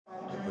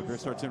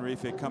Iberostar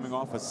Tenerife coming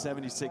off a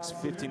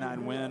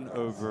 76-59 win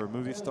over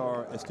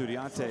Movistar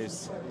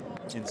Estudiantes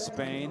in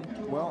Spain.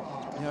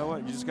 Well, you know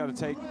what? You just got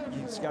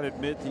to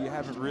admit that you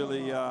haven't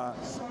really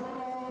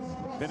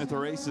been at the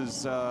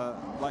races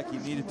like you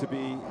needed to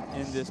be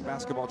in this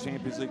Basketball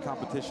Champions League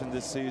competition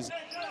this season.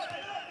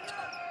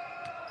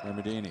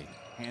 Shermadini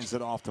hands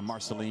it off to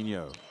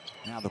Marcelinho.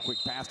 Now the quick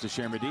pass to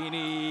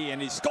Shermadini,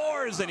 and he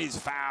scores, and he's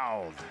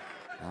fouled.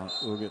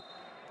 Ugat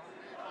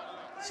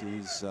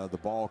sees the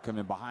ball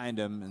coming behind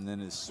him, and then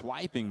his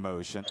swiping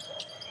motion.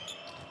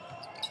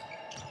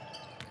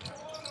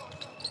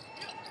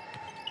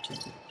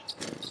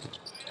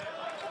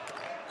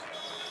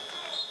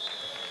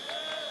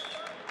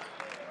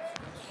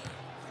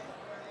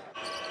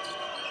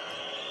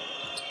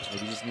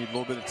 Maybe just need a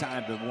little bit of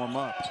time to warm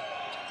up.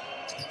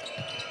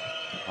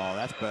 Oh,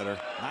 that's better.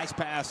 Nice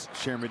pass,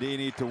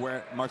 Shermadini to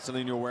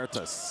Marcelinho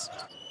Huertas.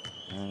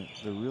 And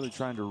they're really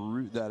trying to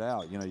root that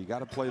out. You know, you got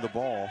to play the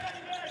ball.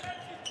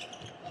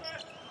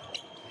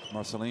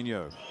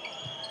 Marcelinho.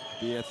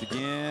 BF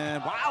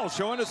again. Wow,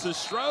 showing us a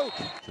stroke.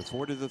 So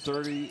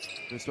 40-30.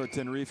 Iberostar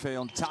Tenerife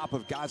on top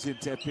of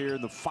Gaziantep here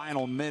in the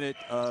final minute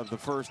of the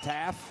first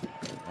half.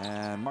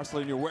 And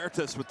Marcelinho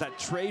Huertas with that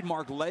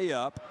trademark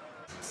layup.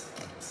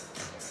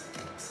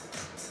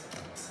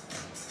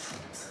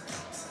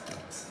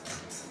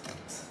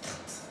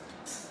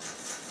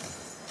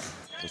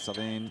 So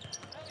Saline,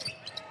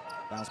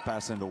 bounce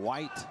pass into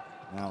White.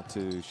 Now to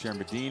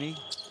Shermadini.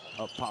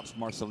 Up pops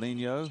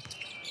Marcelinho.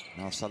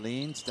 Now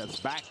Saline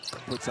steps back,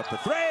 puts up the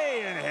three,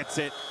 and hits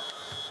it.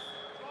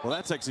 Well,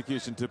 that's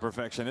execution to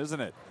perfection, isn't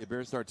it?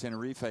 Iberostar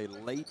Tenerife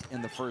late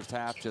in the first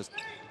half just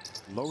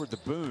lowered the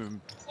boom.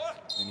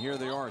 And here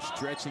they are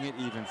stretching it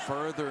even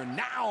further.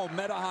 Now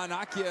Medahan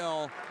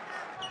Aquiel.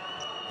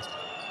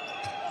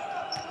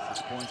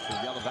 6 points for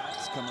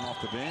Yellowbacks coming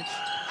off the bench.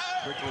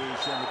 Quickly,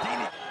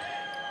 Shermadini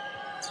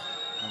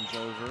comes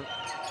over.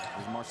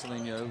 There's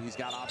Marcelinho. He's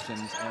got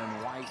options,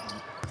 and White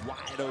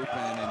wide open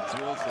and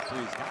drills the three.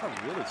 He's got a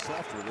really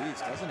soft release,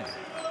 doesn't he?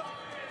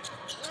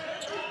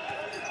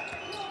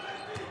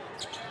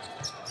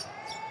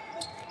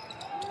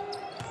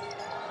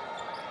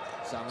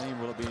 Saline,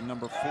 will it be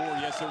number 4?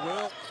 Yes, it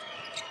will.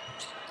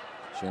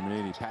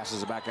 Shermadini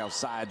passes it back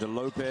outside to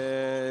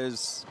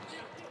Lopez.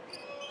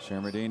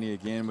 Shermadini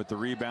again with the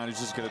rebound.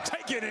 He's just going to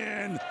take it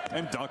in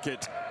and dunk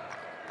it.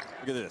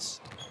 Look at this.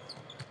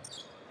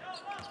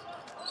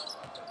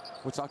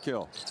 What's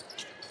Aquiel?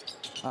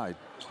 Hi.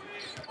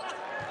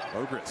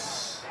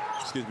 Ogris.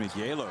 Excuse me,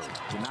 Gielo.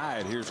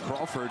 Denied. Here's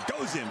Crawford.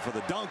 Goes in for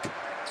the dunk.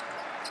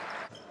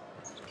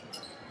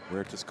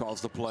 Huertas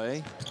calls the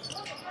play.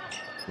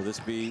 Will this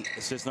be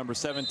assist number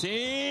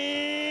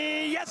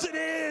 17? Yes, it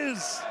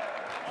is!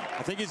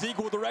 I think he's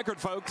equal with the record,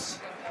 folks.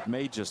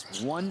 Made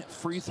just one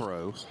free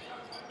throw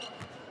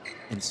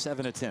in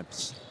 7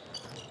 attempts.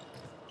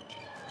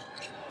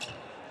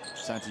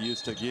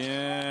 Santiusta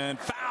again.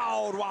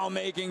 Fouled while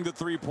making the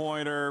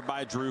three-pointer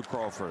by Drew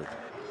Crawford.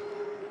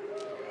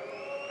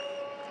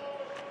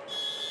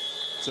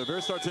 So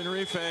Iberostar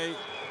Tenerife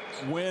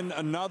win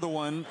another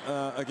one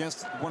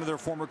against one of their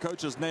former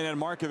coaches, Nenad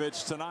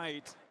Markovic,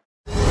 tonight.